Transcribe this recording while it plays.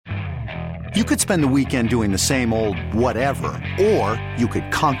You could spend the weekend doing the same old whatever, or you could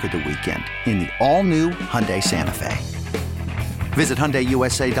conquer the weekend in the all-new Hyundai Santa Fe. Visit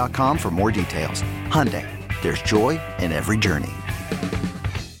HyundaiUSA.com for more details. Hyundai, there's joy in every journey.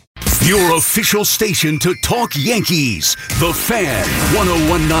 Your official station to talk Yankees. The Fan,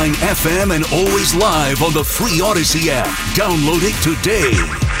 101.9 FM and always live on the free Odyssey app. Download it today.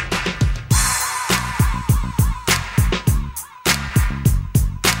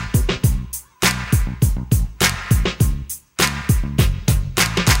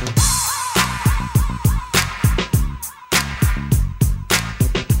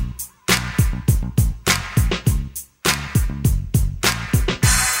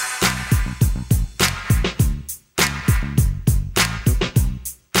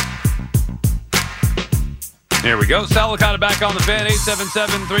 There we go. Sal Licata back on the Fan,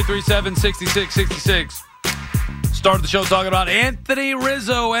 877-337-6666. Started the show talking about Anthony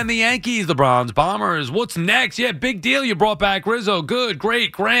Rizzo and the Yankees, the Bronze Bombers. What's next? Yeah, big deal. You brought back Rizzo. Good,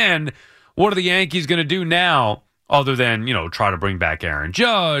 great, grand. What are the Yankees going to do now other than, try to bring back Aaron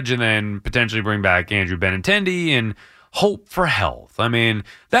Judge and then potentially bring back Andrew Benintendi and hope for health? I mean,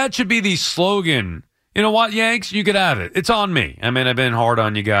 that should be the slogan. You know what, Yanks? You could have it. It's on me. I mean, I've been hard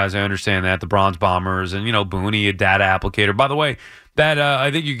on you guys. I understand that. The Bronze Bombers and, Booney, a data applicator. By the way, that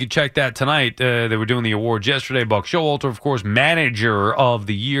I think you could check that tonight. They were doing the awards yesterday. Buck Showalter, of course, Manager of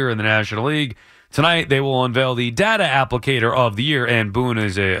the Year in the National League. Tonight, they will unveil the Data Applicator of the Year, and Boone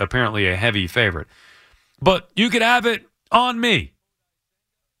is apparently a heavy favorite. But you could have it on me.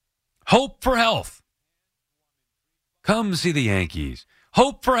 Hope for health. Come see the Yankees.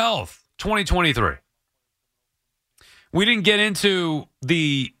 Hope for health, 2023. We didn't get into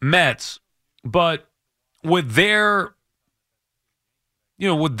the Mets, but with their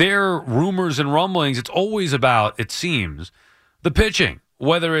rumors and rumblings, it's always about, it seems, the pitching.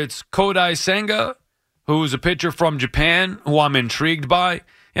 Whether it's Kodai Senga, who's a pitcher from Japan, who I'm intrigued by.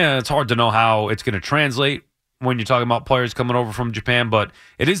 It's hard to know how it's going to translate when you're talking about players coming over from Japan, but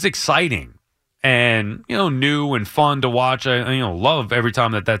it is exciting and, new and fun to watch. I love every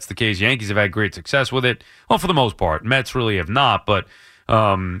time that's the case. Yankees have had great success with it. Well, for the most part. Mets really have not, but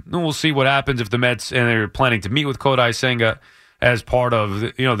we'll see what happens if the Mets, and they're planning to meet with Kodai Senga as part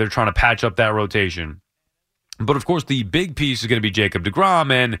of, they're trying to patch up that rotation. But, of course, the big piece is going to be Jacob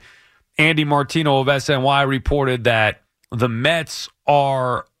deGrom, and Andy Martino of SNY reported that the Mets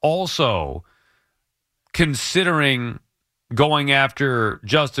are also considering going after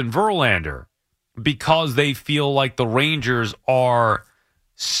Justin Verlander because they feel like the Rangers are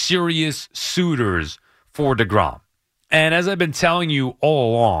serious suitors for deGrom. And as I've been telling you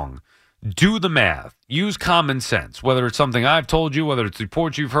all along, do the math. Use common sense, whether it's something I've told you, whether it's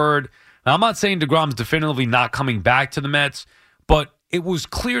reports you've heard. Now, I'm not saying deGrom's definitively not coming back to the Mets, but it was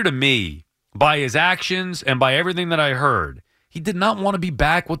clear to me by his actions and by everything that I heard, he did not want to be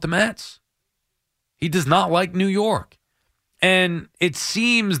back with the Mets. He does not like New York. And it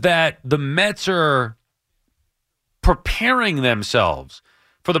seems that the Mets are preparing themselves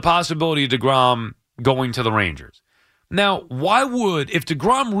for the possibility of deGrom going to the Rangers. Now, why would, if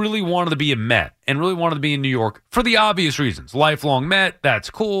deGrom really wanted to be a Met and really wanted to be in New York, for the obvious reasons, lifelong Met, that's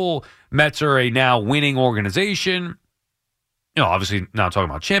cool. Mets are a now winning organization. Obviously not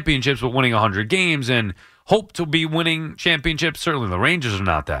talking about championships, but winning 100 games and hope to be winning championships. Certainly the Rangers are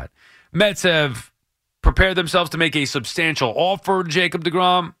not that. Mets have prepared themselves to make a substantial offer to Jacob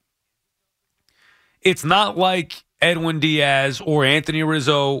deGrom. It's not like Edwin Diaz or Anthony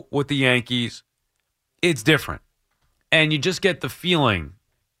Rizzo with the Yankees. It's different. And you just get the feeling,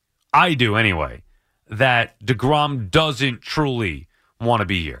 I do anyway, that deGrom doesn't truly want to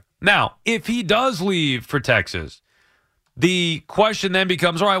be here. Now, if he does leave for Texas, the question then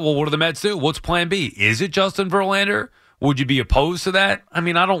becomes, all right, well, what do the Mets do? What's plan B? Is it Justin Verlander? Would you be opposed to that? I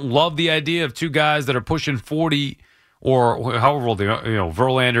mean, I don't love the idea of two guys that are pushing 40 or however old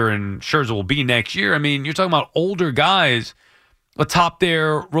Verlander and Scherzer will be next year. I mean, you're talking about older guys atop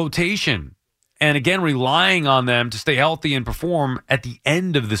their rotation. And again, relying on them to stay healthy and perform at the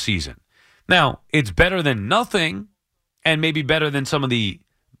end of the season. Now, it's better than nothing and maybe better than some of the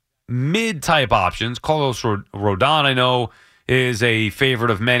mid-type options. Carlos Rodon, I know, is a favorite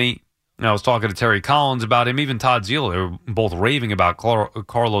of many. I was talking to Terry Collins about him. Even Todd Zeile, they were both raving about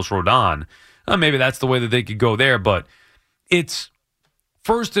Carlos Rodon. Maybe that's the way that they could go there, but it's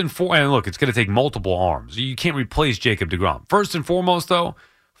first and foremost, and look, it's going to take multiple arms. You can't replace Jacob deGrom. First and foremost, though,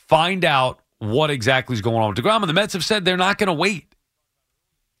 find out what exactly is going on with deGrom. And the Mets have said they're not going to wait.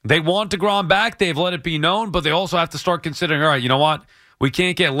 They want deGrom back. They've let it be known, but they also have to start considering, all right, you know what? We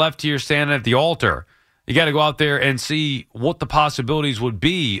can't get left here standing at the altar, You got to go out there and see what the possibilities would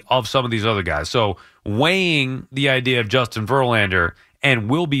be of some of these other guys. So weighing the idea of Justin Verlander and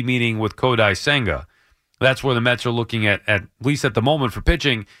will be meeting with Kodai Senga. That's where the Mets are looking at least at the moment for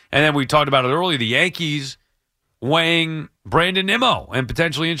pitching. And then we talked about it earlier, the Yankees weighing Brandon Nimmo and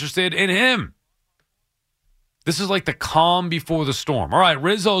potentially interested in him. This is like the calm before the storm. All right,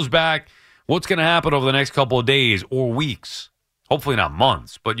 Rizzo's back. What's going to happen over the next couple of days or weeks? Hopefully not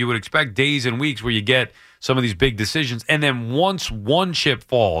months, but you would expect days and weeks where you get some of these big decisions. And then once one chip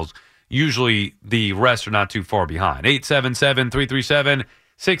falls, usually the rest are not too far behind.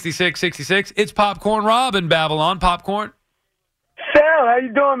 877-337-6666. It's Popcorn Rob in Babylon. Popcorn. Sal, how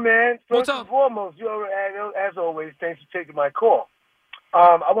you doing, man? What's First up? and foremost, as always, thanks for taking my call.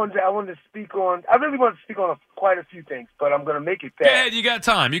 I wanted to speak on. I really want to speak on quite a few things, but I'm going to make it fast. Go ahead, you got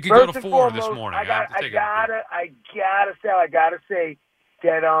time. You can First go to and 4 this foremost, morning. I gotta say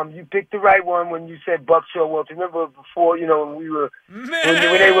that you picked the right one when you said Buck Showalter. Remember before, when we were when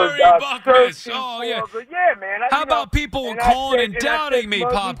they were searching oh yeah, for, yeah, man. How about people were calling and doubting me,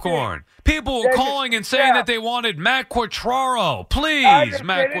 Popcorn? People were calling and saying that they wanted Matt Quattraro. Please,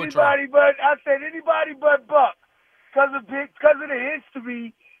 Matt Quattraro. I said anybody but Buck. Because of the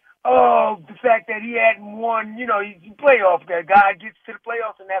history of the fact that he hadn't won, he's a playoff guy. Guy gets to the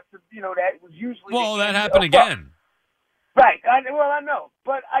playoffs and after, that was usually. Well, that happened again. Right. I know.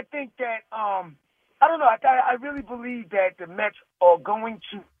 But I think that, I don't know. I really believe that the Mets are going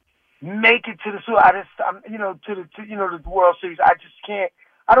to make it to the World Series. I just can't.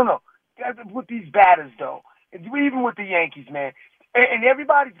 I don't know. With these batters, though, even with the Yankees, man, and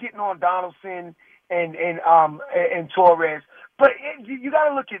everybody's getting on Donaldson and Torres. But you got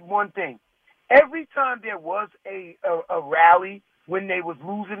to look at one thing. Every time there was a rally when they was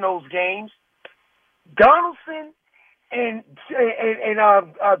losing those games, Donaldson and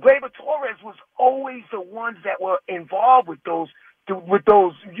Gleyber Torres was always the ones that were involved with those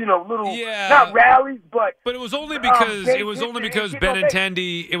little not rallies, but it was only because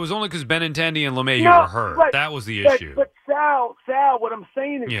Benintendi and LeMahieu were hurt. Right, that was the issue. But Sal, what I'm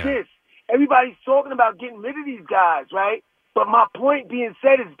saying is this. Everybody's talking about getting rid of these guys, right? But my point being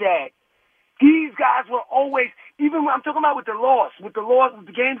said is that these guys were always, even when I'm talking about with the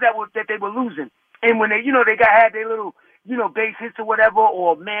games that they were losing, and when they had their little base hits or whatever,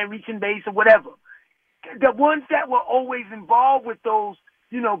 or man reaching base or whatever, the ones that were always involved with those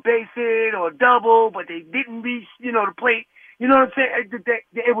base hit or double, but they didn't reach the plate. You know what I'm saying?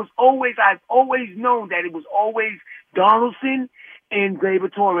 It was always, I've always known that it was always Donaldson and Gleyber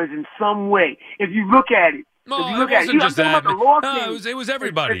Torres in some way. If you look at it. No, it wasn't just that. It was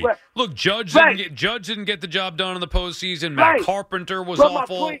everybody. Look, Judge didn't get the job done in the postseason. Matt Carpenter was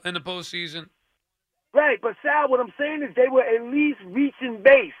awful in the postseason. Right, but Sal, what I'm saying is they were at least reaching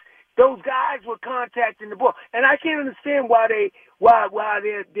base. Those guys were contacting the ball, and I can't understand why their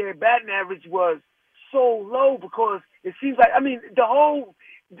batting average was so low, because it seems like the whole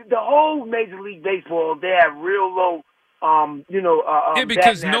Major League Baseball, they have real low.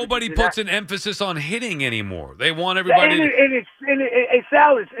 Because nobody puts an emphasis on hitting anymore. They want everybody.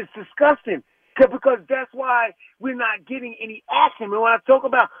 Sal, it's disgusting because that's why we're not getting any action. And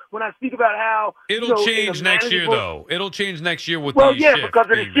when I speak about how it'll change next year, though. It'll change next year with because of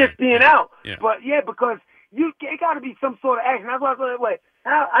the shift being out. Yeah. But because it got to be some sort of action. That's why I was like,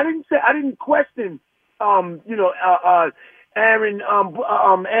 I didn't question, Aaron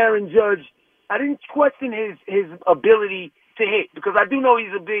Judge. I didn't question his ability to hit because I do know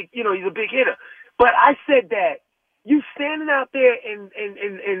he's a big hitter. But I said that you standing out there in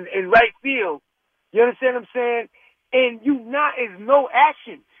right field, you understand what I'm saying? And there's no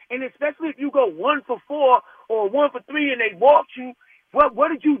action. And especially if you go 1 for 4 or 1 for 3 and they walked you, what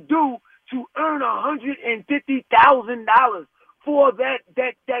did you do to earn $150,000 for that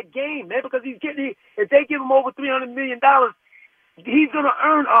game, man? Because if they give him over $300 million, he's going to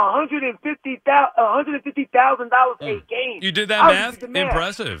earn $150,000 a game. You did that math?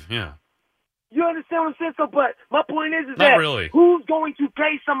 Impressive, yeah. You understand what I'm saying? So, but my point is Not that really. Who's going to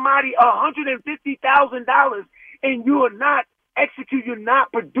pay somebody $150,000 and you are not executing, you're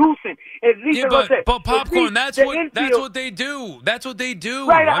not producing? At least, but Popcorn, that's what they do. That's what they do.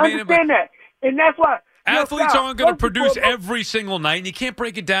 Right, I understand that, and that's why. Athletes aren't going to produce every single night, and you can't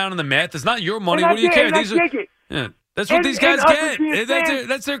break it down in the math. It's not your money. What do you care? That's what these guys get.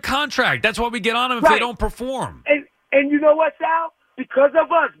 That's their contract. That's why we get on them if they don't perform. And you know what, Sal? Because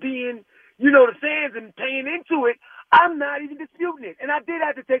of us being, the fans and paying into it, I'm not even disputing it. And I did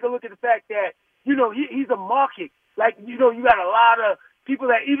have to take a look at the fact that, he's a market. Like, you got a lot of people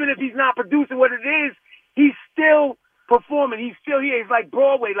that even if he's not producing what it is, he's still performing. He's still here. It's like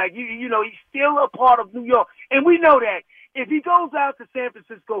Broadway. Like, you know, he's still a part of New York. And we know that. If he goes out to San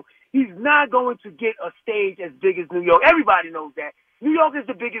Francisco, he's not going to get a stage as big as New York. Everybody knows that. New York is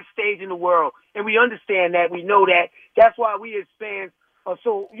the biggest stage in the world, and we understand that. We know that. That's why we as fans are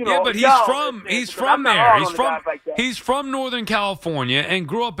so, you know. Yeah, but he's from there. He's from Northern California and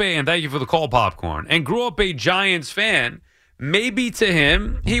grew up and thank you for the call, Popcorn, and grew up a Giants fan. Maybe to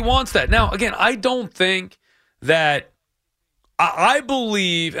him, he wants that. Now, again, I don't think that I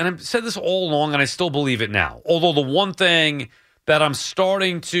believe, and I've said this all along, and I still believe it now, although the one thing that I'm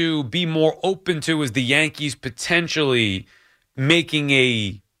starting to be more open to is the Yankees potentially making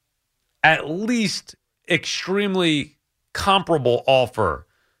a at least extremely comparable offer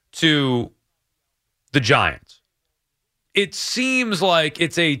to the Giants. It seems like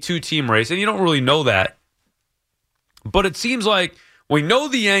it's a two-team race, and you don't really know that, but it seems like we know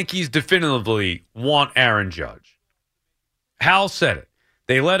the Yankees definitively want Aaron Judge. Hal said it.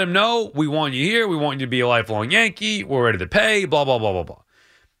 They let him know, we want you here. We want you to be a lifelong Yankee. We're ready to pay, blah, blah, blah, blah, blah.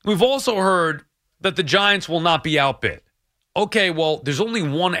 We've also heard that the Giants will not be outbid. Okay, well, there's only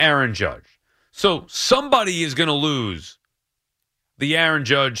one Aaron Judge. So somebody is going to lose the Aaron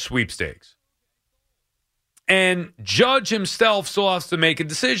Judge sweepstakes. And Judge himself still has to make a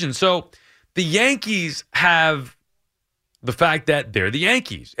decision. So the Yankees have the fact that they're the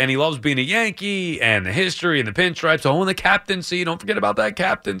Yankees, and he loves being a Yankee, and the history and the pinstripes, and the captaincy. Don't forget about that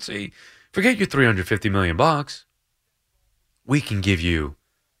captaincy. Forget your $350 million. We can give you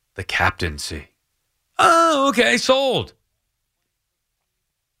the captaincy. Oh, okay, sold.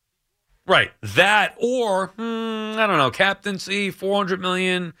 Right, that or, I don't know, captaincy, $400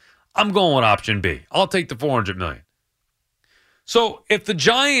 million. I'm going with option B. I'll take the $400 million. So if the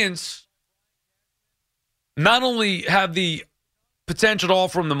Giants not only have the potential to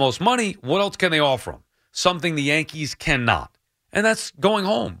offer him the most money, what else can they offer him? Something the Yankees cannot. And that's going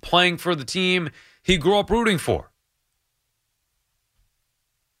home, playing for the team he grew up rooting for.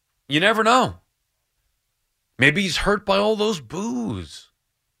 You never know. Maybe he's hurt by all those boos.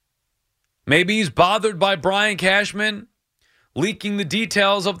 Maybe he's bothered by Brian Cashman leaking the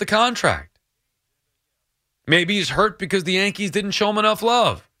details of the contract. Maybe he's hurt because the Yankees didn't show him enough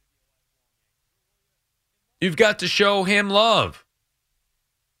love. You've got to show him love.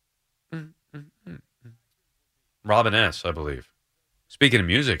 Robin S., I believe. Speaking of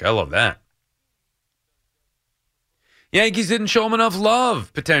music, I love that. Yankees didn't show him enough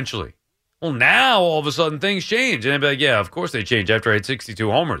love, potentially. Well, now all of a sudden things change. And I'd be like, yeah, of course they changed after I had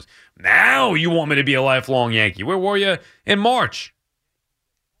 62 homers. Now you want me to be a lifelong Yankee. Where were you in March?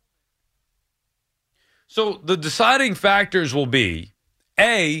 So the deciding factors will be,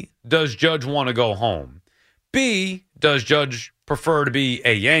 A, does Judge want to go home? B, does Judge prefer to be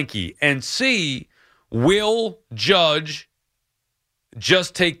a Yankee? And C, will Judge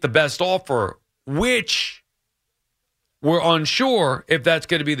just take the best offer, which we're unsure if that's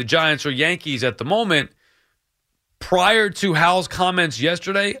going to be the Giants or Yankees at the moment. Prior to Hal's comments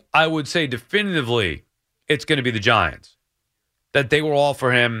yesterday, I would say definitively it's going to be the Giants, that they will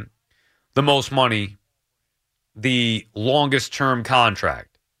offer him the most money, the longest term contract.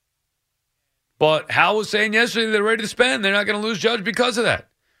 But Hal was saying yesterday they're ready to spend. They're not going to lose Judge because of that.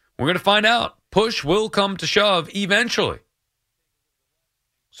 We're going to find out. Push will come to shove eventually.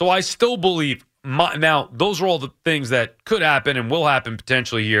 So I still believe, now those are all the things that could happen and will happen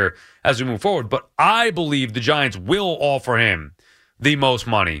potentially here as we move forward. But I believe the Giants will offer him the most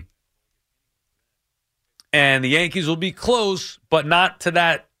money. And the Yankees will be close, but not to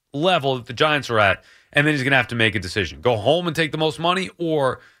that level that the Giants are at. And then he's going to have to make a decision. Go home and take the most money,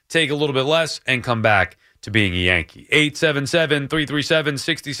 or take a little bit less and come back to being a Yankee.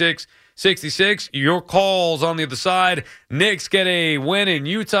 877-337-6666. Your calls on the other side. Knicks get a win in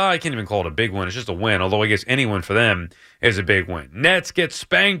Utah. I can't even call it a big win. It's just a win, although I guess any win for them is a big win. Nets get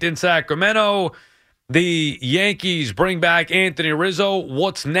spanked in Sacramento. The Yankees bring back Anthony Rizzo.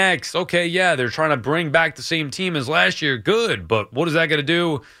 What's next? Okay, yeah, they're trying to bring back the same team as last year. Good, but what is that going to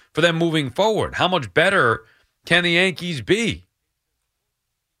do for them moving forward? How much better can the Yankees be?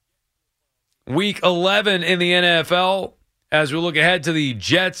 Week 11 in the NFL, as we look ahead to the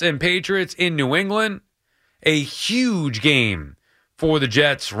Jets and Patriots in New England. A huge game for the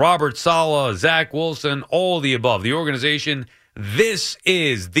Jets. Robert Saleh, Zach Wilson, all the above. The organization, this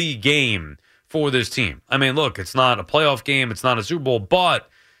is the game for this team. I mean, look, it's not a playoff game. It's not a Super Bowl, but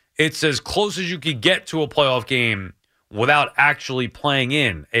it's as close as you could get to a playoff game without actually playing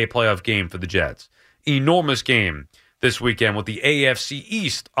in a playoff game for the Jets. Enormous game this weekend with the AFC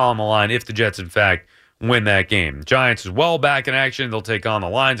East on the line if the Jets, in fact, win that game. Giants as well back in action. They'll take on the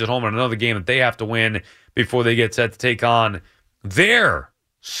Lions at home in another game that they have to win before they get set to take on their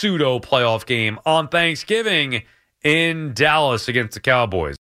pseudo playoff game on Thanksgiving in Dallas against the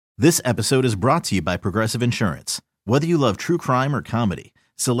Cowboys. This episode is brought to you by Progressive Insurance. Whether you love true crime or comedy,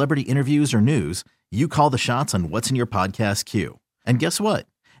 celebrity interviews or news, you call the shots on what's in your podcast queue. And guess what?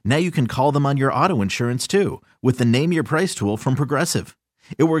 Now you can call them on your auto insurance too with the Name Your Price tool from Progressive.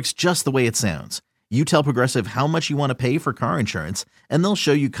 It works just the way it sounds. You tell Progressive how much you want to pay for car insurance, and they'll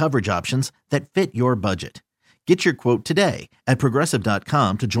show you coverage options that fit your budget. Get your quote today at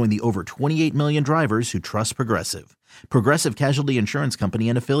Progressive.com to join the over 28 million drivers who trust Progressive. Progressive Casualty Insurance Company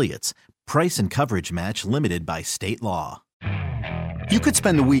and Affiliates. Price and coverage match limited by state law. You could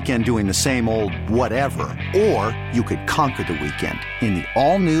spend the weekend doing the same old whatever, or you could conquer the weekend in the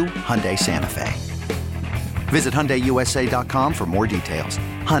all-new Hyundai Santa Fe. Visit HyundaiUSA.com for more details.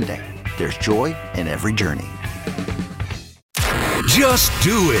 Hyundai, there's joy in every journey. Just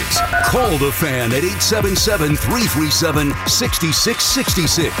do it. Call the Fan at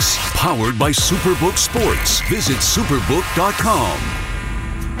 877-337-6666. Powered by Superbook Sports. Visit superbook.com.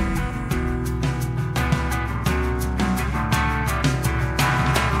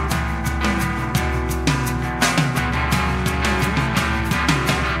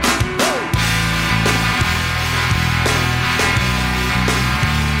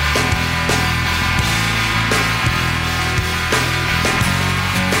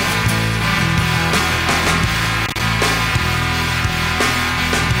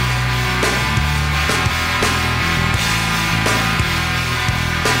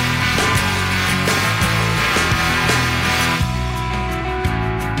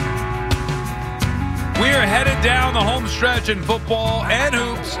 Down the home stretch in football and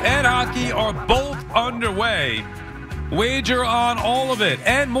hoops and hockey are both underway. Wager on all of it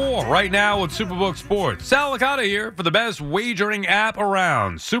and more right now with Superbook Sports. Sal Licata here for the best wagering app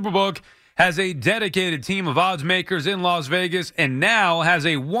around. Superbook has a dedicated team of odds makers in Las Vegas and now has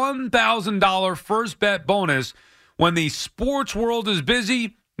a $1,000 first bet bonus. When the sports world is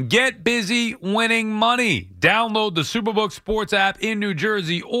busy, get busy winning money. Download the Superbook Sports app in New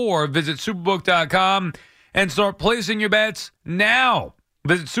Jersey or visit superbook.com and start placing your bets now.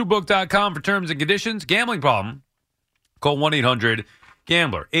 Visit superbook.com for terms and conditions. Gambling problem? Call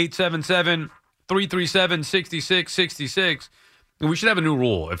 1-800-GAMBLER. 877-337-6666. We should have a new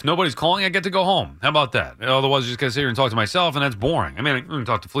rule. If nobody's calling, I get to go home. How about that? Otherwise, I just got to sit here and talk to myself, and that's boring. I mean, I can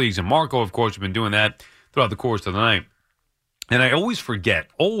talk to Fleegs and Marco, of course. We've been doing that throughout the course of the night. And I always forget,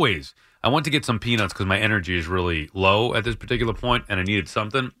 always. I went to get some peanuts because my energy is really low at this particular point, and I needed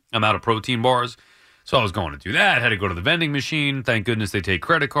something. I'm out of protein bars. So I was going to do that. Had to go to the vending machine. Thank goodness they take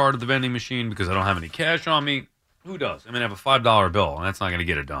credit card at the vending machine because I don't have any cash on me. Who does? I mean, I have a $5 bill, and that's not going to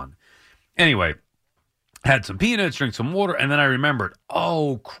get it done. Anyway, had some peanuts, drank some water, and then I remembered,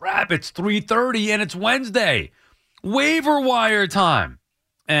 oh, crap, it's 3:30, and it's Wednesday. Waiver wire time.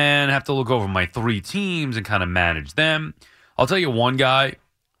 And I have to look over my 3 teams and kind of manage them. I'll tell you one guy,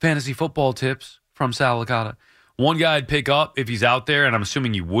 fantasy football tips from Sal Licata. One guy I'd pick up if he's out there, and I'm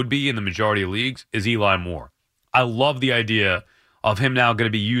assuming he would be in the majority of leagues, is Eli Moore. I love the idea of him now going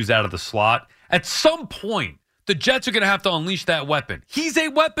to be used out of the slot. At some point, the Jets are going to have to unleash that weapon. He's a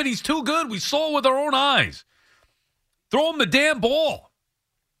weapon. He's too good. We saw it with our own eyes. Throw him the damn ball.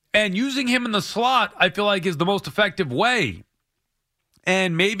 And using him in the slot, I feel like, is the most effective way.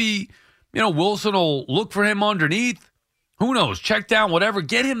 And maybe, Wilson will look for him underneath. Who knows? Check down, whatever.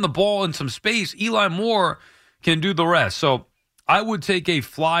 Get him the ball in some space. Eli Moore can do the rest. So I would take a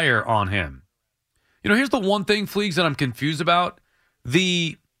flyer on him. Here's the one thing, Fleegs, that I'm confused about.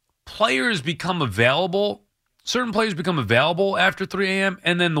 The players become available. Certain players become available after 3 a.m.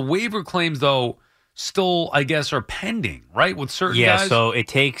 And then the waiver claims, though, still, I guess, are pending, right? With certain guys. Yeah, so it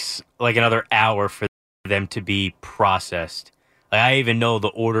takes like another hour for them to be processed. Like, I even know the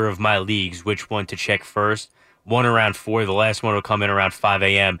order of my leagues, which one to check first. One around 4, the last one will come in around 5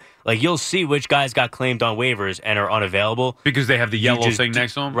 a.m. Like, you'll see which guys got claimed on waivers and are unavailable. Because they have the yellow thing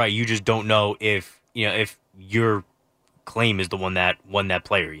next to them? Right, you just don't know if your claim is the one that won that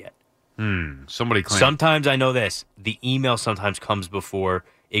player yet. Somebody claimed. Sometimes I know this. The email sometimes comes before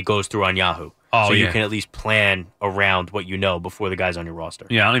it goes through on Yahoo. So you can at least plan around what you know before the guy's on your roster.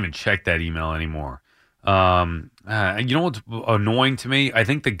 Yeah, I don't even check that email anymore. You know what's annoying to me? I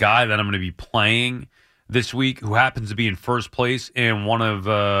think the guy that I'm going to be playing this week, who happens to be in first place in one of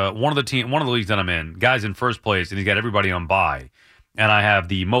the leagues that I'm in, guy's in first place, and he's got everybody on bye. And I have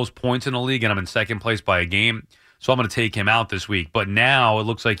the most points in the league, and I'm in second place by a game. So I'm going to take him out this week. But now it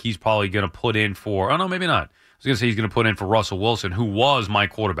looks like he's probably going to put in for, oh no, maybe not. was going to say he's going to put in for Russell Wilson, who was my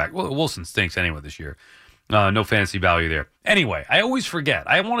quarterback. Well, Wilson stinks anyway this year. No fantasy value there. Anyway, I always forget.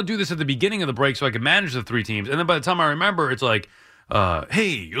 I want to do this at the beginning of the break so I can manage the three teams. And then by the time I remember, it's like,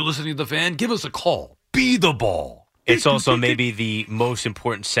 hey, you're listening to The Fan? Give us a call. Be the ball. It's also maybe the most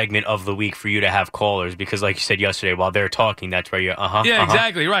important segment of the week for you to have callers because, like you said yesterday, while they're talking, that's where you're, Yeah,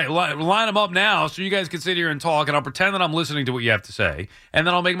 exactly, right. Line them up now so you guys can sit here and talk, and I'll pretend that I'm listening to what you have to say, and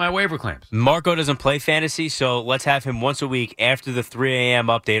then I'll make my waiver claims. Marco doesn't play fantasy, so let's have him once a week after the 3 a.m.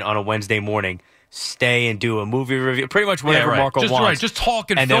 update on a Wednesday morning. Stay and do a movie review, pretty much whatever Marco wants. Right, just talk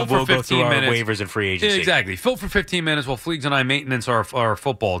and fill for 15 minutes. And then we'll go through our waivers and free agency. Yeah, exactly. Fill for 15 minutes while Fleegs and I maintenance our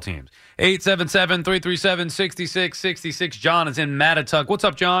football teams. 877-337-6666. John is in Mattituck. What's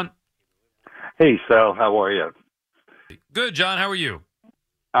up, John? Hey, Sal. How are you? Good, John. How are you?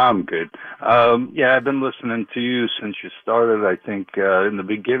 I'm good. I've been listening to you since you started. I think in the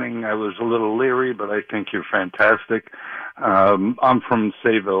beginning I was a little leery, but I think you're fantastic. I'm from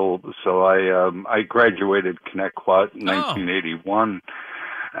Sayville, so I graduated Connecticut in 1981.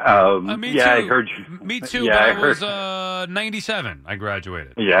 Me too. I heard you. Me too, but I was 97. I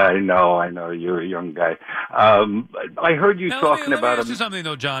graduated. Yeah, I know. You're a young guy. I heard you talking about... Let me ask you something,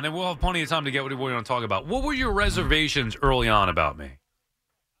 though, John, and we'll have plenty of time to get what we want to talk about. What were your reservations early on about me?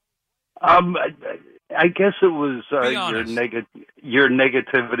 I guess it was your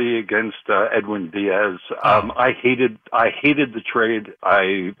negativity against Edwin Diaz. I hated the trade.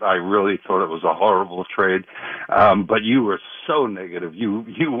 I really thought it was a horrible trade. But you were so negative.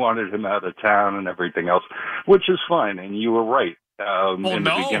 You wanted him out of town and everything else, which is fine, and you were right. In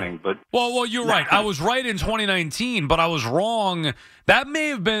the beginning, but well, you're right. I was right in 2019, but I was wrong. That may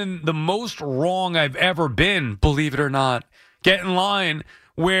have been the most wrong I've ever been, believe it or not. Get in line.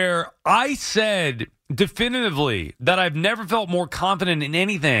 Where I said definitively that I've never felt more confident in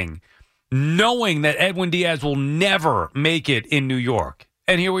anything, knowing that Edwin Diaz will never make it in New York.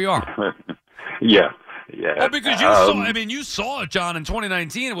 And here we are. Yeah. Well, because you saw it, John, in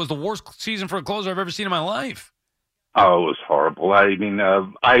 2019. It was the worst season for a closer I've ever seen in my life. Oh, it was horrible. I mean,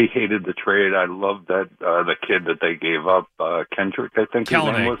 I hated the trade. I loved that the kid that they gave up, Kendrick, I think his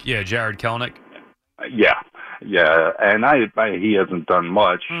name was. Yeah, Jared Kelenic. Yeah, and he hasn't done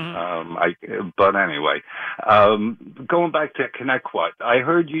much. But anyway, going back to Connecticut, I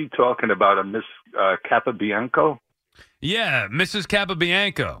heard you talking about a Miss Capabianco. Yeah, Mrs.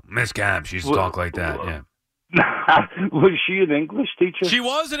 Capabianco. Miss Cap, she used to talk like that, yeah. Was she an English teacher? She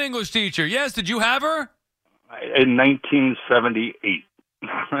was an English teacher, yes. Did you have her? In 1978.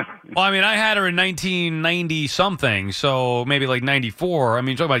 Well, I mean, I had her in 1990-something, so maybe like 94. I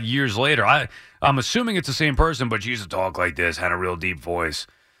mean, talking about years later. I'm assuming it's the same person, but she used to talk like this, had a real deep voice.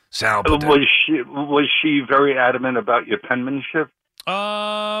 Was she very adamant about your penmanship?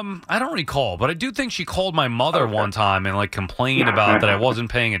 I don't recall, but I do think she called my mother one time and like complained about that I wasn't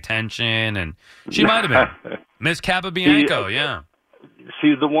paying attention, and she might have been Miss Capabianco, yeah.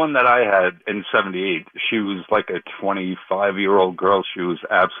 See, the one that I had in 78, she was like a 25-year-old girl. She was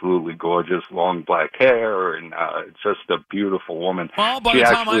absolutely gorgeous, long black hair, and just a beautiful woman. Well, by the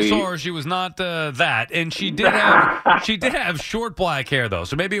time I saw her, she was not that, and she did have short black hair, though,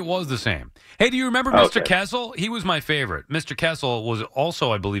 so maybe it was the same. Hey, do you remember Mr. Kessel? He was my favorite. Mr. Kessel was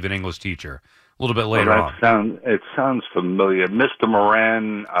also, I believe, an English teacher. A little bit later on. It sounds familiar. Mr.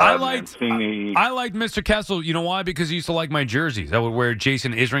 Moran, Mancini. I liked Mr. Kessel. You know why? Because he used to like my jerseys. I would wear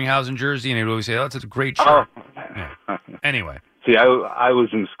Jason Isringhausen jersey, and he would always say, "Oh, that's a great shirt." Oh. Yeah. Anyway. See, I was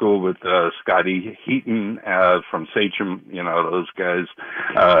in school with Scotty Heaton from Sachem, those guys.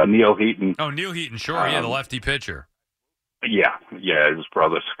 Neil Heaton. Oh, Neil Heaton, sure. The lefty pitcher. Yeah. His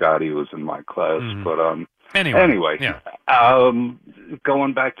brother Scotty was in my class. Mm-hmm. But Anyway, yeah.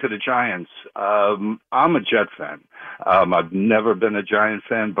 Going back to the Giants, I'm a Jet fan. I've never been a Giant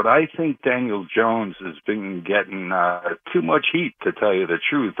fan, but I think Daniel Jones has been getting too much heat, to tell you the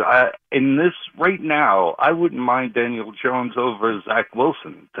truth. In this right now, I wouldn't mind Daniel Jones over Zach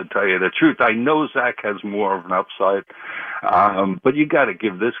Wilson, to tell you the truth. I know Zach has more of an upside, but you got to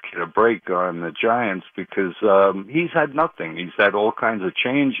give this kid a break on the Giants because he's had nothing. He's had all kinds of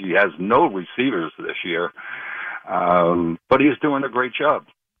change. He has no receivers this year, but he's doing a great job.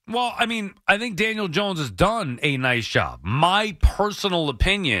 Well, I mean, I think Daniel Jones has done a nice job. My personal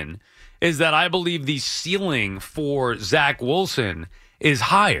opinion is that I believe the ceiling for Zach Wilson is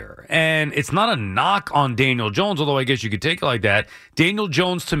higher. And it's not a knock on Daniel Jones, although I guess you could take it like that. Daniel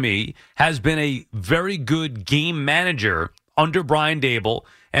Jones, to me, has been a very good game manager under Brian Daboll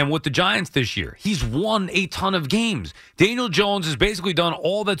and with the Giants this year. He's won a ton of games. Daniel Jones has basically done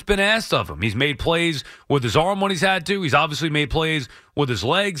all that's been asked of him. He's made plays with his arm when he's had to. He's obviously made plays with his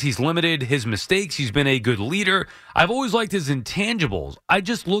legs. He's limited his mistakes. He's been a good leader. I've always liked his intangibles. I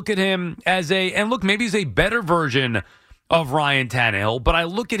just look at him as maybe he's a better version of Ryan Tannehill, but I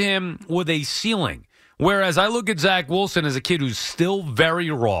look at him with a ceiling. Whereas I look at Zach Wilson as a kid who's still very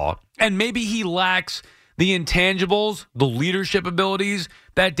raw, and maybe he lacks the intangibles, the leadership abilities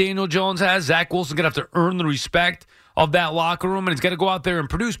that Daniel Jones has. Zach Wilson's going to have to earn the respect of that locker room, and he's got to go out there and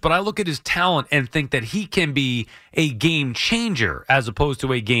produce. But I look at his talent and think that he can be a game changer as opposed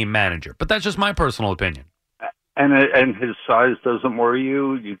to a game manager. But that's just my personal opinion. And his size doesn't worry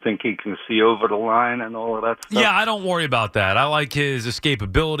you? You think he can see over the line and all of that stuff? Yeah, I don't worry about that. I like his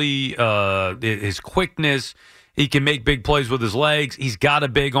escapability, his quickness. He can make big plays with his legs. He's got a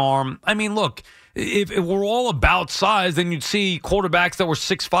big arm. I mean, look, if we're all about size, then you'd see quarterbacks that were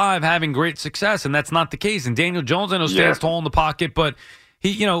 6'5" having great success, and that's not the case. And Daniel Jones, I know, stands tall in the pocket, but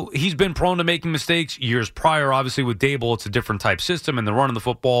he's been prone to making mistakes years prior. Obviously, with Daboll, it's a different type system, and they're running the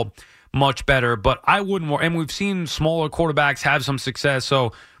football much better. But I wouldn't worry. And we've seen smaller quarterbacks have some success,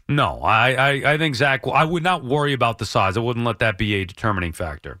 so no, I think Zach, I would not worry about the size. I wouldn't let that be a determining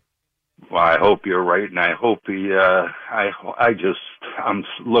factor. Well, I hope you're right, and I hope I'm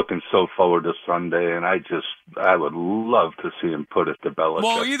looking so forward to Sunday, and I would love to see him put it to Belichick.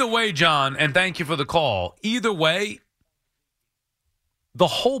 Well, either way, John, and thank you for the call. Either way, the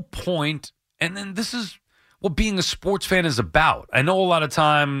whole point, and then this is what being a sports fan is about. I know a lot of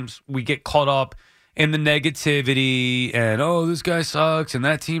times we get caught up in the negativity and, oh, this guy sucks and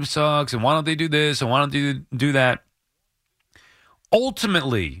that team sucks and why don't they do this and why don't they do that?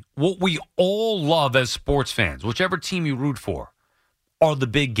 Ultimately, what we all love as sports fans, whichever team you root for, are the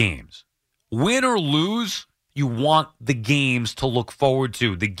big games. Win or lose, you want the games to look forward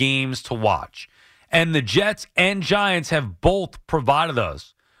to, the games to watch. And the Jets and Giants have both provided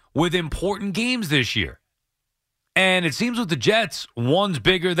us with important games this year. And it seems with the Jets, one's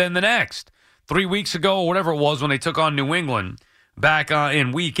bigger than the next. 3 weeks ago, or whatever it was, when they took on New England back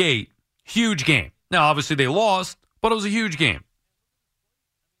in Week 8, huge game. Now, obviously, they lost, but it was a huge game.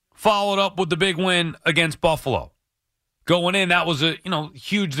 Followed up with the big win against Buffalo. Going in, that was a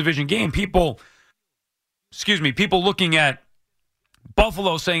huge division game. People looking at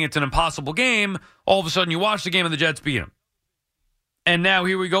Buffalo saying it's an impossible game. All of a sudden, you watch the game and the Jets beat them. And now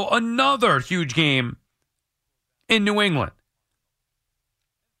here we go, another huge game in New England.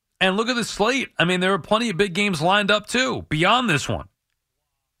 And look at the slate. I mean, there are plenty of big games lined up, too, beyond this one.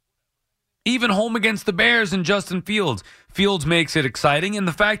 Even home against the Bears and Justin Fields. Fields makes it exciting, and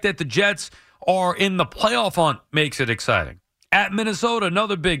the fact that the Jets are in the playoff hunt makes it exciting. At Minnesota,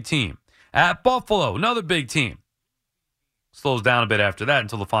 another big team. At Buffalo, another big team. Slows down a bit after that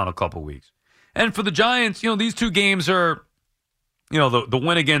until the final couple weeks. And for the Giants, these two games are, the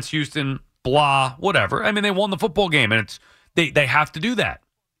win against Houston, blah, whatever. I mean, they won the football game, and they have to do that.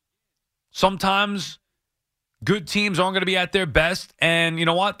 Sometimes good teams aren't going to be at their best, and you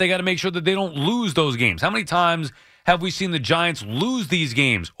know what? They got to make sure that they don't lose those games. How many times have we seen the Giants lose these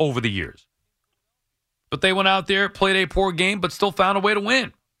games over the years? But they went out there, played a poor game, but still found a way to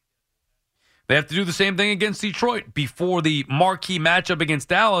win. They have to do the same thing against Detroit before the marquee matchup against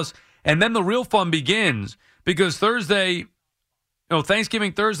Dallas, and then the real fun begins because Thursday,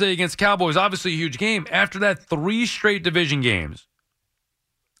 Thanksgiving Thursday against Cowboys, obviously a huge game. After that, 3 straight division games.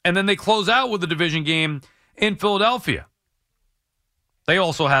 And then they close out with a division game in Philadelphia. They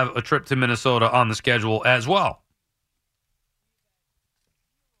also have a trip to Minnesota on the schedule as well.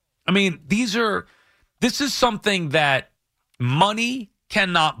 I mean, this is something that money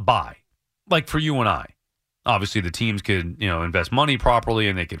cannot buy. Like for you and I. Obviously, the teams could, invest money properly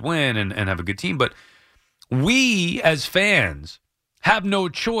and they could win and have a good team. But we, as fans, have no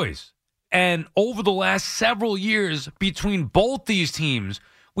choice. And over the last several years, between both these teams,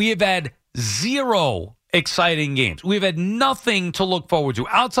 we have had 0 exciting games. We've had nothing to look forward to.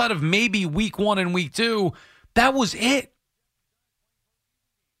 Outside of maybe week 1 and week 2, that was it.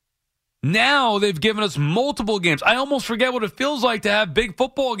 Now they've given us multiple games. I almost forget what it feels like to have big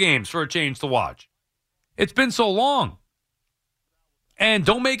football games for a change to watch. It's been so long. And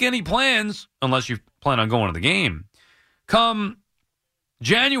don't make any plans, unless you plan on going to the game, come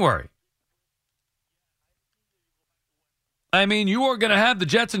January. I mean, you are going to have the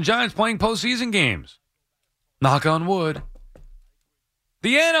Jets and Giants playing postseason games. Knock on wood.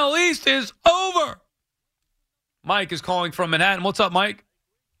 The NL East is over. Mike is calling from Manhattan. What's up, Mike?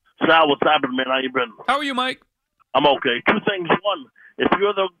 Sal, what's happening, man? How you been? How are you, Mike? I'm okay. 2 things. One, if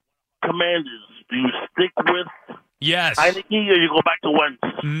you're the Commanders, do you stick with Yes. Heineke, or you go back to Wentz?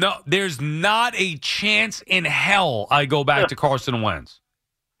 No, there's not a chance in hell I go back to Carson Wentz.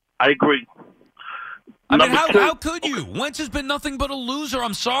 I agree. I mean, how could you? Wentz has been nothing but a loser.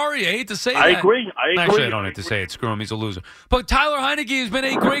 I'm sorry. I hate to say that. I agree. Actually, I don't hate to say it. Screw him. He's a loser. But Tyler Heineke has been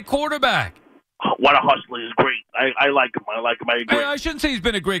a great quarterback. What a hustler. He's great. I like him. I agree. I shouldn't say he's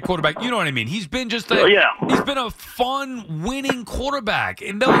been a great quarterback. You know what I mean? He's been just he's been a fun, winning quarterback.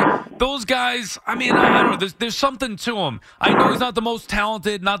 And those guys, I mean, I don't know. There's something to him. I know he's not the most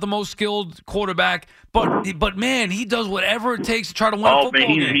talented, not the most skilled quarterback, but man, he does whatever it takes to try to win a football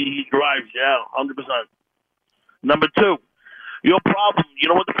game. He drives, 100%. Number 2, your problem. You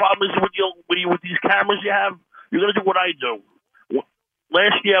know what the problem is with these cameras you have? You're going to do what I do.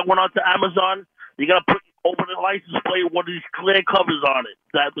 Last year, I went on to Amazon. You got to put over the license plate one of these clear covers on it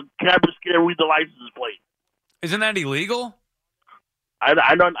that the cameras can't read the license plate. Isn't that illegal?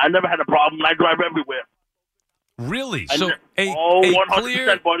 I never had a problem. I drive everywhere. Really? So 100%,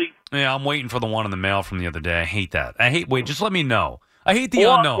 clear, buddy. Yeah, I'm waiting for the one in the mail from the other day. I hate that. Wait, just let me know. I hate the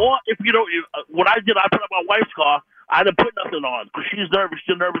unknown. Or if you don't, what I did, I put up my wife's car. I didn't put nothing on because she's nervous.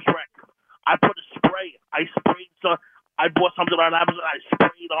 She's a nervous wreck. I put a spray. I sprayed some. I bought something on Amazon. I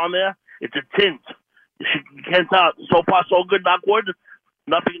sprayed on there. It's a tint. You can't tell. So far, so good. Not good.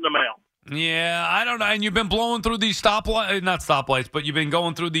 Nothing in the mail. Yeah, I don't know. And you've been blowing through these not stoplights, but you've been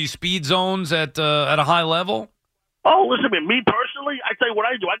going through these speed zones at a high level? Oh, listen to me. Me personally, I tell you what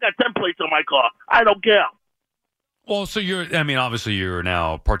I do. I got 10 plates on my car. I don't care. Well, so obviously you're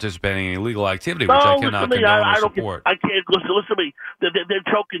now participating in illegal activity, which I cannot condone or support. I can't. Listen to me. They're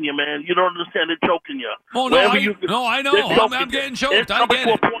choking you, man. You don't understand. They're choking you. Oh, no, I know. I'm getting choked. I get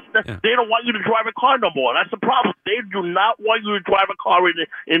it. They don't want you to drive a car no more. That's the problem. They do not want you to drive a car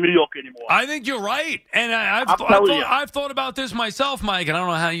in New York anymore. I think you're right. And I've thought about this myself, Mike, and I don't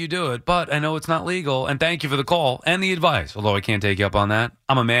know how you do it, but I know it's not legal. And thank you for the call and the advice, although I can't take you up on that.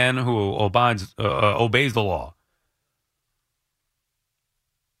 I'm a man who obeys the law.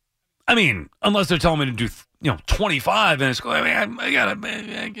 I mean, unless they're telling me to do, 25, and it's going. I mean,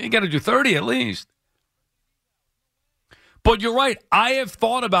 I gotta do 30 at least. But you're right. I have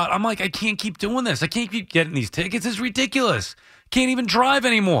thought about. I'm like, I can't keep doing this. I can't keep getting these tickets. It's ridiculous. Can't even drive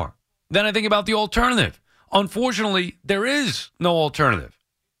anymore. Then I think about the alternative. Unfortunately, there is no alternative.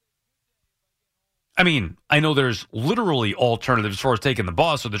 I mean, I know there's literally alternatives as far as taking the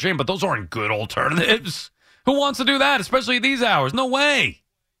bus or the train, but those aren't good alternatives. Who wants to do that, especially at these hours? No way.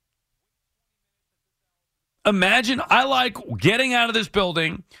 Imagine I like getting out of this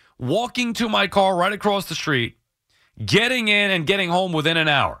building, walking to my car right across the street, getting in and getting home within an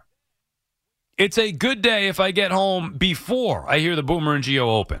hour. It's a good day if I get home before I hear the Boomer and Gio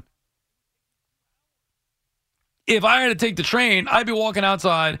open. If I had to take the train, I'd be walking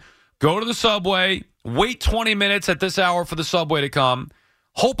outside, go to the subway, wait 20 minutes at this hour for the subway to come,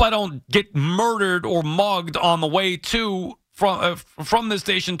 hope I don't get murdered or mugged on the way from the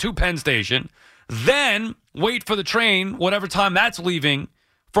station to Penn Station, then wait for the train, whatever time that's leaving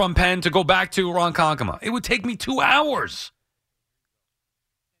from Penn, to go back to Ronkonkoma. It would take me 2 hours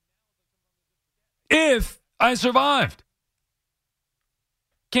if I survived.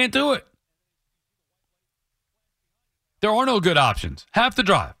 Can't do it. There are no good options. Have to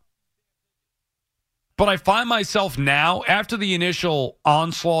drive. But I find myself now, after the initial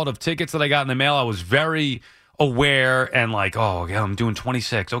onslaught of tickets that I got in the mail, I was very aware and like, oh, yeah, I'm doing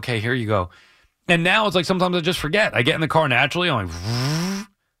 26. Okay, here you go. And now it's like sometimes I just forget. I get in the car naturally. I'm like,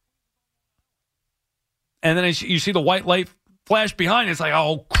 and then you see the white light flash behind you. It's like,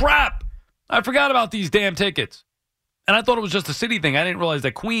 oh, crap. I forgot about these damn tickets. And I thought it was just a city thing. I didn't realize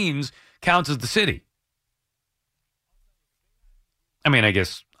that Queens counts as the city. I mean, I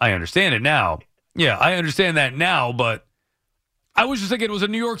guess I understand it now. Yeah, I understand that now, but I was just thinking it was a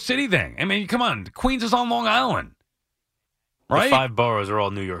New York City thing. I mean, come on. Queens is on Long Island. Right? The 5 boroughs are all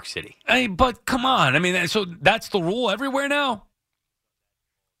New York City. Hey, but come on. I mean, so that's the rule everywhere now?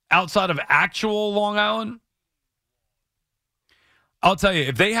 Outside of actual Long Island? I'll tell you,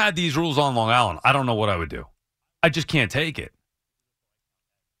 if they had these rules on Long Island, I don't know what I would do. I just can't take it.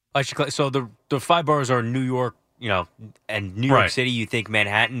 So the 5 boroughs are New York, and New York City, you think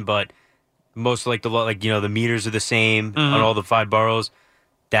Manhattan, but most the meters are the same on all the 5 boroughs.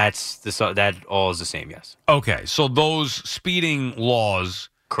 That all is the same, yes. Okay, so those speeding laws,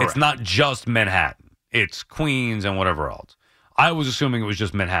 correct. It's not just Manhattan. It's Queens and whatever else. I was assuming it was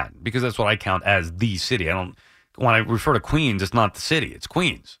just Manhattan because that's what I count as the city. When I refer to Queens, it's not the city. It's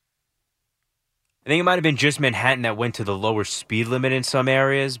Queens. I think it might have been just Manhattan that went to the lower speed limit in some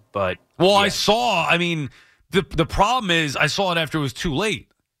areas, but... Well, yeah. The problem is I saw it after it was too late.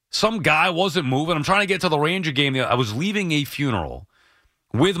 Some guy wasn't moving. I'm trying to get to the Ranger game. I was leaving a funeral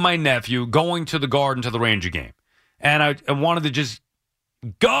with my nephew, going to the Garden to the Ranger game. And I wanted to just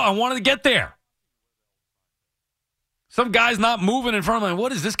go. I wanted to get there. Some guy's not moving in front of me.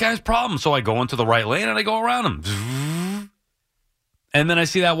 What is this guy's problem? So I go into the right lane and I go around him. And then I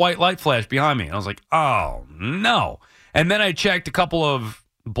see that white light flash behind me. And I was like, oh, no. And then I checked a couple of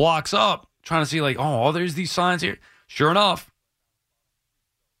blocks up, trying to see like, oh, there's these signs here. Sure enough,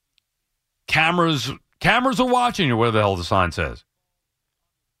 cameras are watching you, whatever the hell the sign says.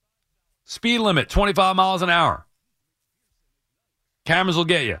 Speed limit, 25 miles an hour. Cameras will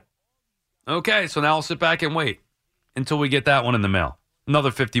get you. Okay, so now I'll sit back and wait until we get that one in the mail.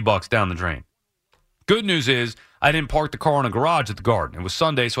 Another $50 down the drain. Good news is I didn't park the car in a garage at the Garden. It was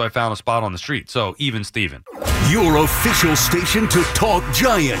Sunday, so I found a spot on the street. So even Steven. Your official station to talk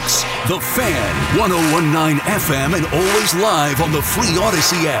Giants. The Fan, 101.9 FM, and always live on the free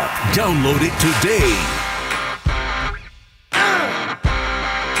Odyssey app. Download it today.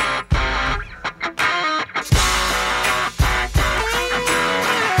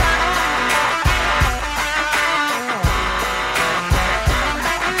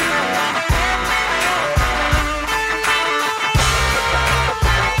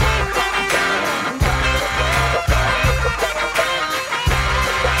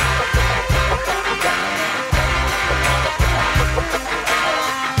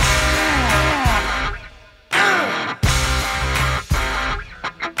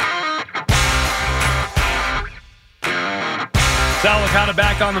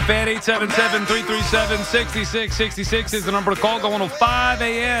 Back on the Fan, 877-337-6666 is the number to call. Going to 5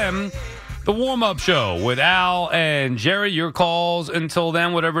 a.m. The warm-up show with Al and Jerry. Your calls until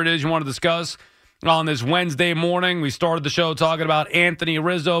then, whatever it is you want to discuss on this Wednesday morning. We started the show talking about Anthony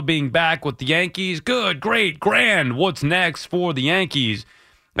Rizzo being back with the Yankees. Good, great, grand. What's next for the Yankees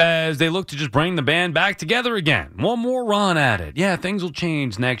as they look to just bring the band back together again? One more run at it. Yeah, things will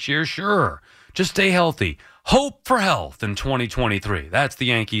change next year, sure. Just stay healthy. Hope for health in 2023. That's the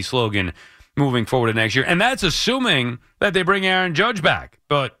Yankee slogan moving forward to next year. And that's assuming that they bring Aaron Judge back.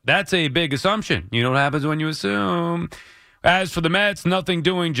 But that's a big assumption. You know what happens when you assume. As for the Mets, nothing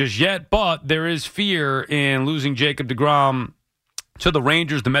doing just yet, but there is fear in losing Jacob deGrom to the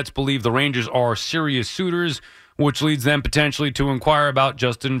Rangers. The Mets believe the Rangers are serious suitors, which leads them potentially to inquire about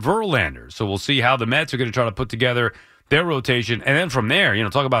Justin Verlander. So we'll see how the Mets are going to try to put together their rotation. And then from there,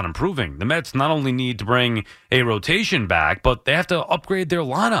 talk about improving. The Mets not only need to bring a rotation back, but they have to upgrade their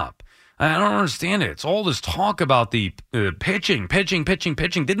lineup. I don't understand it. It's all this talk about the pitching.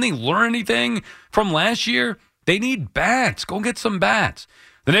 Didn't they learn anything from last year? They need bats. Go get some bats.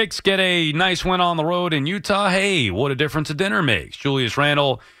 The Knicks get a nice win on the road in Utah. Hey, what a difference a dinner makes. Julius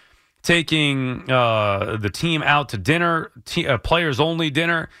Randle taking the team out to dinner, players-only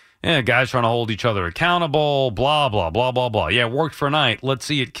dinner. Yeah, guys trying to hold each other accountable, blah, blah, blah, blah, blah. Yeah, it worked for a night. Let's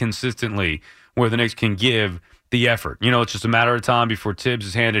see it consistently where the Knicks can give the effort. It's just a matter of time before Tibbs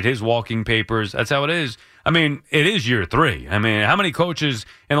is handed his walking papers. That's how it is. I mean, it is year 3. I mean, how many coaches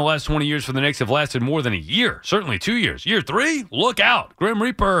in the last 20 years for the Knicks have lasted more than a year? Certainly 2 years. Year 3? Look out. Grim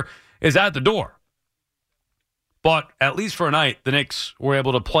Reaper is at the door. But at least for a night, the Knicks were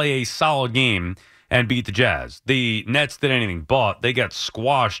able to play a solid game and beat the Jazz. The Nets did anything but. They got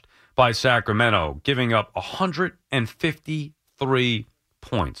squashed by Sacramento, giving up 153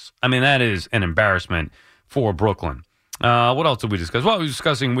 points. I mean, that is an embarrassment for Brooklyn. What else did we discuss? Well, we were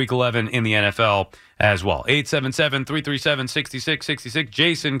discussing Week 11 in the NFL as well. 877-337-6666.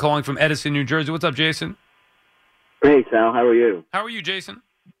 Jason calling from Edison, New Jersey. What's up, Jason? Hey, Sal. How are you? How are you, Jason?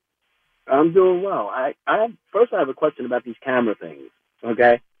 I'm doing well. I have a question about these camera things,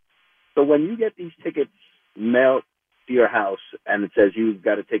 okay? So when you get these tickets mailed to your house and it says you've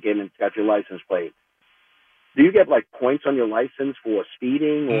got a ticket and it's got your license plate, do you get points on your license for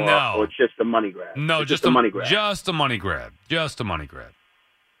speeding or it's just a money grab? No, just a money grab. Just a money grab.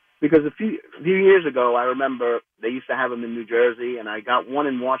 Because a few years ago, I remember they used to have them in New Jersey, and I got one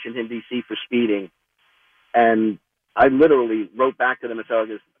in Washington, D.C. for speeding, and I literally wrote back to them and said,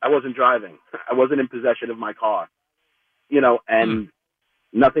 I wasn't driving. I wasn't in possession of my car, and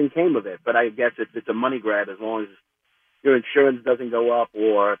nothing came of it. But I guess if it's a money grab, as long as your insurance doesn't go up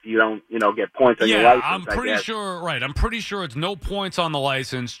or if you don't, get points on your license. I'm pretty sure, right. I'm pretty sure it's no points on the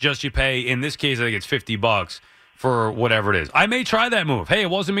license, just you pay, in this case, I think it's $50 for whatever it is. I may try that move. Hey,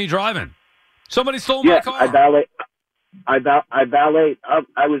 it wasn't me driving. Somebody stole my car. I valet. I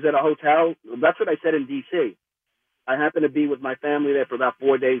was at a hotel. That's what I said in D.C. I happened to be with my family there for about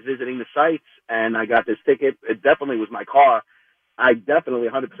 4 days visiting the sites, and I got this ticket. It definitely was my car. I definitely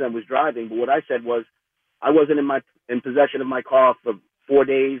 100% was driving, but what I said was I wasn't in possession of my car for 4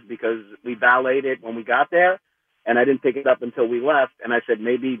 days because we valeted it when we got there, and I didn't pick it up until we left. And I said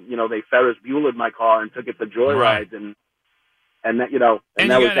maybe they Ferris Buellered my car and took it for joyrides, and that and that you was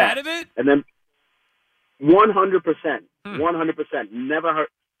got that. out of it? And then 100%, 100%,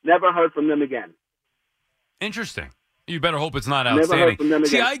 never heard from them again. Interesting. You better hope it's not Never heard outstanding. from them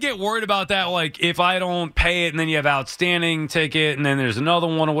See, again. I get worried about that. Like, if I don't pay it and then you have outstanding ticket and then there's another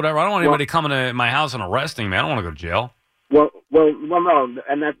one or whatever, I don't want anybody coming to my house and arresting me. I don't want to go to jail. Well, no,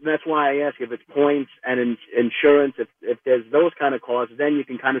 and that's why I ask if it's points and insurance. If there's those kind of cars, then you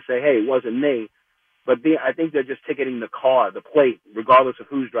can kind of say, hey, it wasn't me. But I think they're just ticketing the car, the plate, regardless of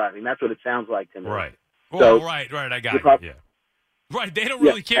who's driving. That's what it sounds like to me. Right. So, well, right. I got it. Yeah. Right, they don't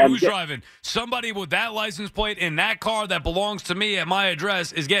really care who's driving. Somebody with that license plate in that car that belongs to me at my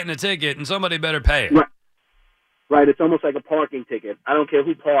address is getting a ticket, and somebody better pay it. Right. It's almost like a parking ticket. I don't care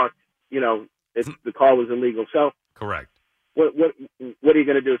who parked, if the car was illegal. So correct. What are you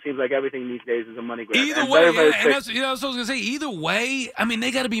going to do? It seems like everything these days is a money grab. Either way, and that's what I was going to say. Either way, I mean,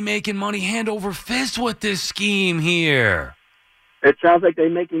 they got to be making money hand over fist with this scheme here. It sounds like they're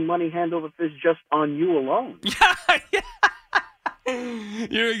making money hand over fist just on you alone. Yeah.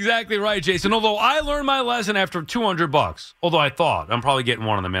 You're exactly right, Jason. Although I learned my lesson after $200. Although I thought I'm probably getting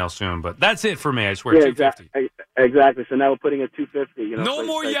one in the mail soon, but that's it for me. I swear, $250. Exactly. So now we're putting at $250. No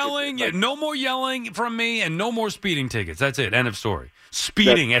more yelling. No more yelling from me, and no more speeding tickets. That's it. End of story.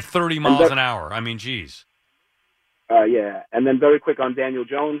 Speeding at 30 miles an hour. I mean, geez. Yeah. And then very quick on Daniel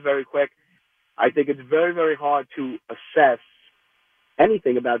Jones. Very quick. I think it's very, very hard to assess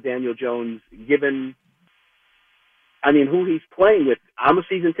anything about Daniel Jones given. Who he's playing with. I'm a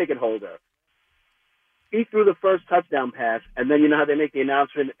season ticket holder. He threw the first touchdown pass, and then you know how they make the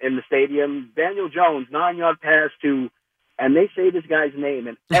announcement in the stadium? Daniel Jones, 9-yard pass to, and they say this guy's name,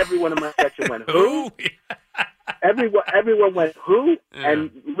 and everyone in my section went, who? Everyone went, who? Yeah.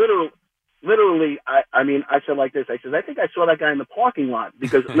 And literally, I said like this. I said, I think I saw that guy in the parking lot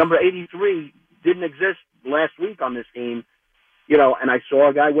because number 83 didn't exist last week on this team. And I saw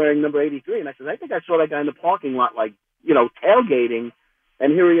a guy wearing number 83, and I said, I think I saw that guy in the parking lot, tailgating,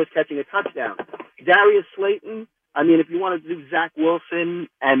 and here he is catching a touchdown. Darius Slayton, if you want to do Zach Wilson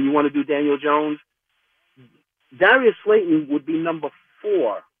and you want to do Daniel Jones, Darius Slayton would be number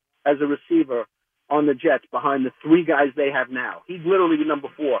 4 as a receiver on the Jets behind the 3 guys they have now. He'd literally be number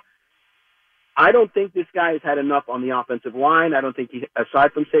 4. I don't think this guy has had enough on the offensive line. I don't think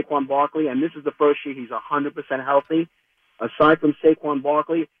aside from Saquon Barkley, and this is the first year he's 100% healthy, aside from Saquon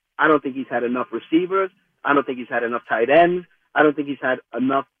Barkley, I don't think he's had enough receivers. I don't think he's had enough tight ends. I don't think he's had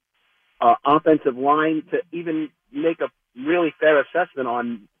enough offensive line to even make a really fair assessment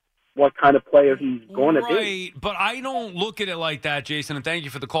on what kind of player he's going to be. Right, but I don't look at it like that, Jason, and thank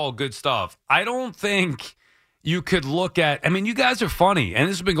you for the call. Good stuff. I don't think you could look at – you guys are funny, and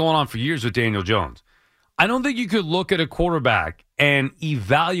this has been going on for years with Daniel Jones. I don't think you could look at a quarterback and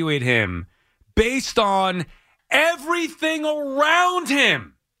evaluate him based on everything around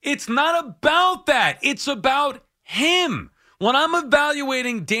him. It's not about that. It's about him. When I'm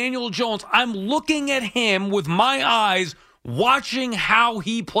evaluating Daniel Jones, I'm looking at him with my eyes, watching how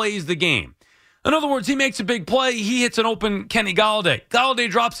he plays the game. In other words, he makes a big play. He hits an open Kenny Golladay. Golladay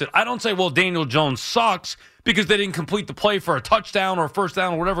drops it. I don't say, well, Daniel Jones sucks because they didn't complete the play for a touchdown or a first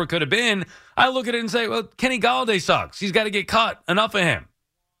down or whatever it could have been. I look at it and say, well, Kenny Golladay sucks. He's got to get cut. Enough of him.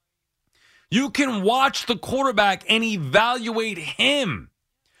 You can watch the quarterback and evaluate him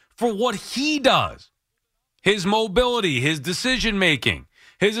for what he does. His mobility, his decision-making,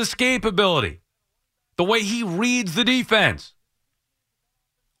 his escapability, the way he reads the defense.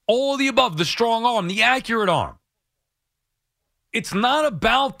 All of the above, the strong arm, the accurate arm. It's not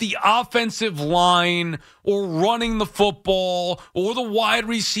about the offensive line or running the football or the wide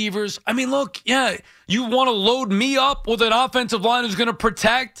receivers. Look, you want to load me up with an offensive line who's going to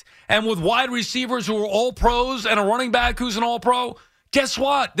protect and with wide receivers who are all pros and a running back who's an all-pro? Guess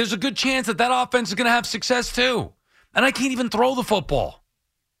what? There's a good chance that offense is going to have success too. And I can't even throw the football.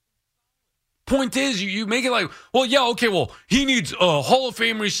 Point is, you make it like, he needs a Hall of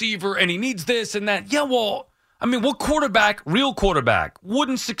Fame receiver and he needs this and that. Yeah, what quarterback, real quarterback,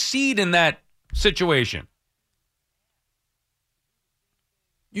 wouldn't succeed in that situation?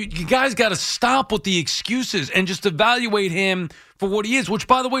 You guys got to stop with the excuses and just evaluate him for what he is, which,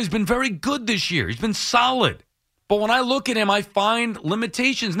 by the way, has been very good this year. He's been solid. But when I look at him, I find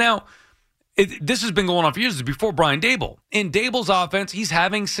limitations. Now, this has been going on for years. This is before Brian Daboll. In Daboll's offense, he's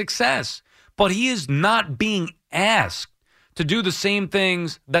having success. But he is not being asked to do the same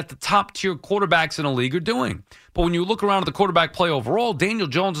things that the top-tier quarterbacks in the league are doing. But when you look around at the quarterback play overall, Daniel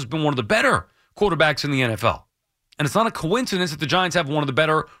Jones has been one of the better quarterbacks in the NFL. And it's not a coincidence that the Giants have one of the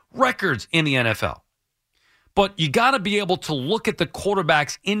better records in the NFL. But you got to be able to look at the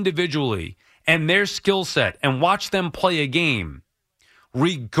quarterbacks individually and their skill set and watch them play a game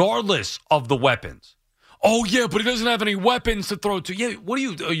regardless of the weapons. Oh, yeah, but he doesn't have any weapons to throw to. Yeah,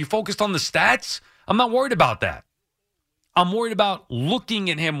 are you focused on the stats? I'm not worried about that. I'm worried about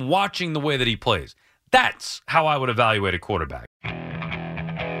looking at him, watching the way that he plays. That's how I would evaluate a quarterback.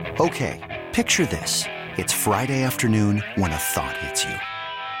 Okay, picture this. It's Friday afternoon when a thought hits you.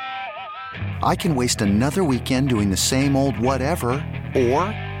 I can waste another weekend doing the same old whatever, or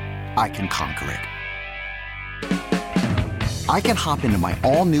I can conquer it. I can hop into my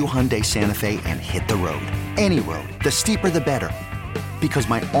all-new Hyundai Santa Fe and hit the road. Any road. The steeper, the better. Because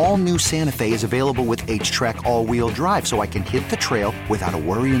my all-new Santa Fe is available with H-Track all-wheel drive, so I can hit the trail without a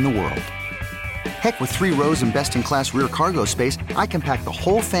worry in the world. Heck, with 3 rows and best-in-class rear cargo space, I can pack the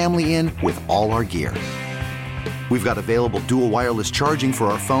whole family in with all our gear. We've got available dual wireless charging for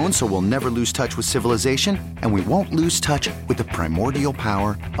our phones, so we'll never lose touch with civilization, and we won't lose touch with the primordial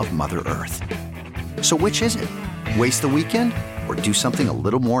power of Mother Earth. So which is it? Waste the weekend or do something a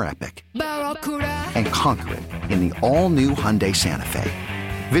little more epic? And conquer it in the all-new Hyundai Santa Fe.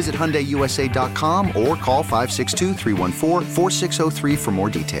 Visit HyundaiUSA.com or call 562-314-4603 for more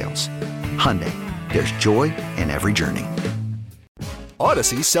details. Hyundai, there's joy in every journey.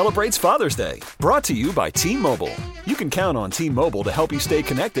 Odyssey celebrates Father's Day, brought to you by T-Mobile. You can count on T-Mobile to help you stay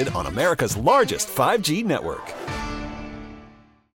connected on America's largest 5G network.